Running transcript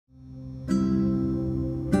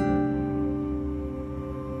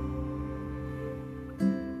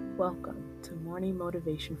Welcome to Morning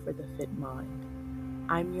Motivation for the Fit Mind.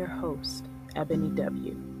 I'm your host, Ebony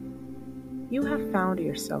W. You have found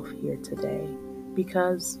yourself here today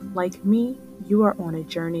because, like me, you are on a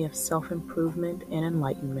journey of self-improvement and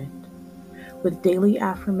enlightenment. With daily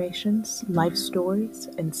affirmations, life stories,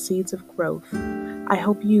 and seeds of growth, I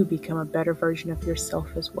hope you become a better version of yourself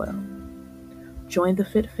as well. Join the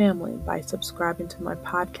Fit family by subscribing to my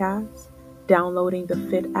podcast, downloading the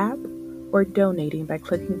Fit app, or donating by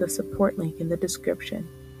clicking the support link in the description.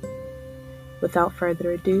 Without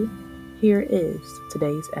further ado, here is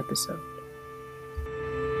today's episode.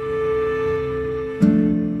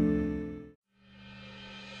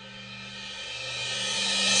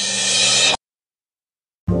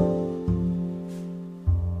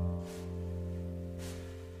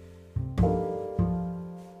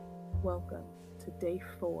 Welcome to day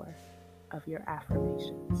 4 of your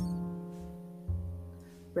affirmations.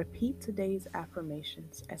 Repeat today's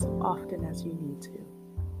affirmations as often as you need to.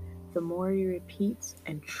 The more you repeat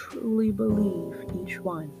and truly believe each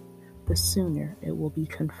one, the sooner it will be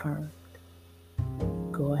confirmed.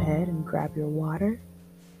 Go ahead and grab your water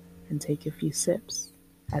and take a few sips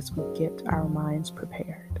as we get our minds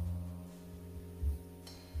prepared.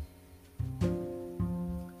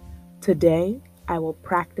 Today, I will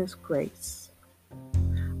practice grace.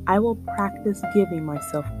 I will practice giving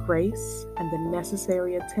myself grace and the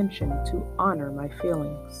necessary attention to honor my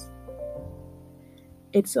feelings.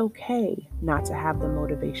 It's okay not to have the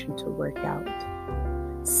motivation to work out.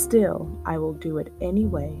 Still, I will do it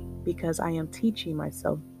anyway because I am teaching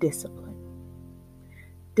myself discipline.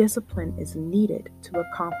 Discipline is needed to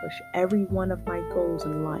accomplish every one of my goals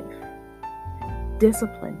in life.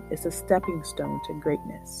 Discipline is a stepping stone to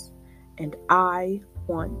greatness, and I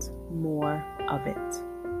want more of it.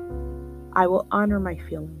 I will honor my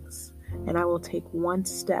feelings, and I will take one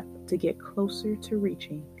step to get closer to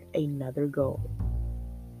reaching another goal.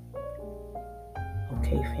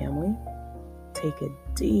 Okay, family, take a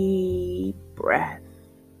deep breath.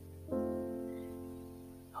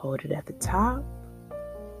 Hold it at the top.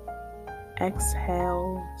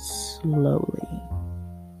 Exhale slowly.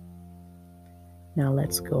 Now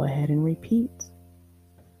let's go ahead and repeat.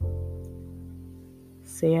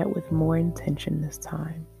 Say it with more intention this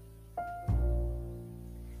time.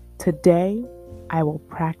 Today, I will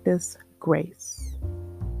practice grace.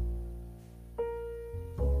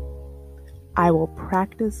 I will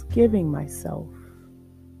practice giving myself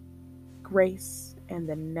grace and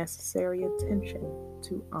the necessary attention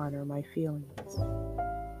to honor my feelings.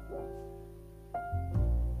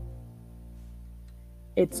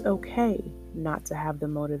 It's okay not to have the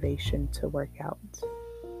motivation to work out.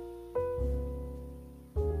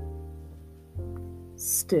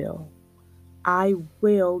 Still, I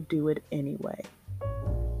will do it anyway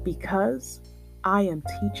because I am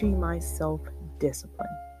teaching myself discipline.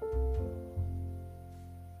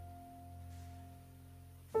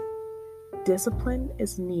 Discipline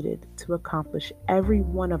is needed to accomplish every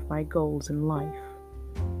one of my goals in life.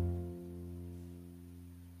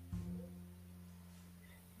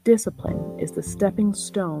 Discipline is the stepping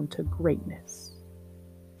stone to greatness,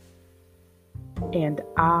 and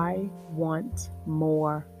I want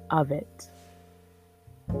more of it.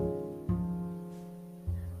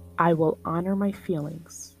 I will honor my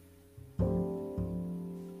feelings,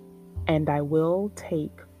 and I will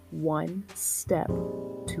take one step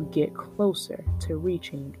to get closer to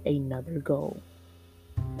reaching another goal.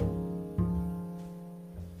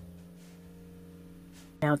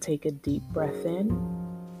 Now take a deep breath in.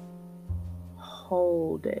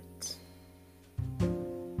 Hold it.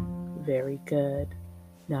 Very good.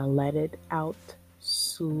 Now let it out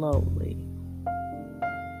slowly.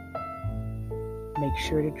 Make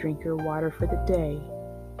sure to drink your water for the day.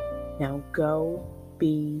 Now go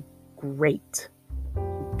be great.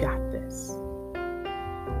 You got this.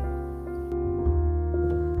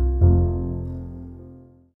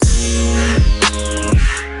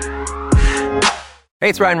 Hey,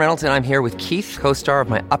 it's Ryan Reynolds, and I'm here with Keith, co-star of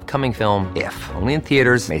my upcoming film, If, only in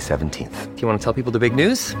theaters May 17th. Do you want to tell people the big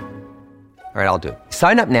news? All right, I'll do it.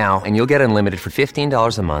 Sign up now and you'll get unlimited for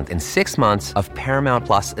 $15 a month and 6 months of Paramount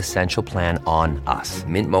Plus Essential Plan on us.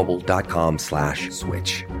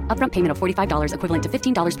 MintMobile.com/switch. Upfront payment of $45 equivalent to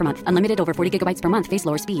 $15 per month. Unlimited over 40 gigabytes per month. Face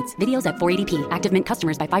lower speeds. Videos at 480p. Active Mint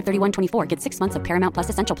customers by 531.24 get 6 months of Paramount Plus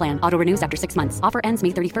Essential Plan. Auto renews after 6 months. Offer ends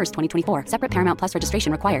May 31st, 2024. Separate Paramount Plus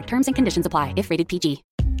registration required. Terms and conditions apply if rated PG.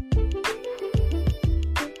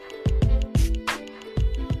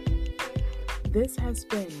 This has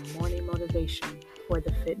been Morning Motivation for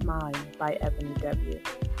the Fit Mind by Ebony W.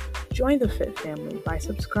 Join the Fit family by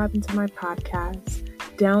subscribing to my podcast,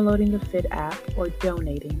 downloading the Fit app, or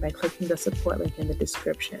donating by clicking the support link in the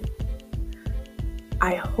description.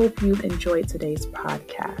 I hope you enjoyed today's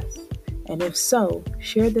podcast. And if so,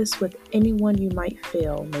 share this with anyone you might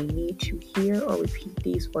feel may need to hear or repeat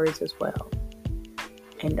these words as well.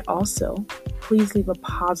 And also, please leave a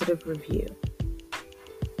positive review.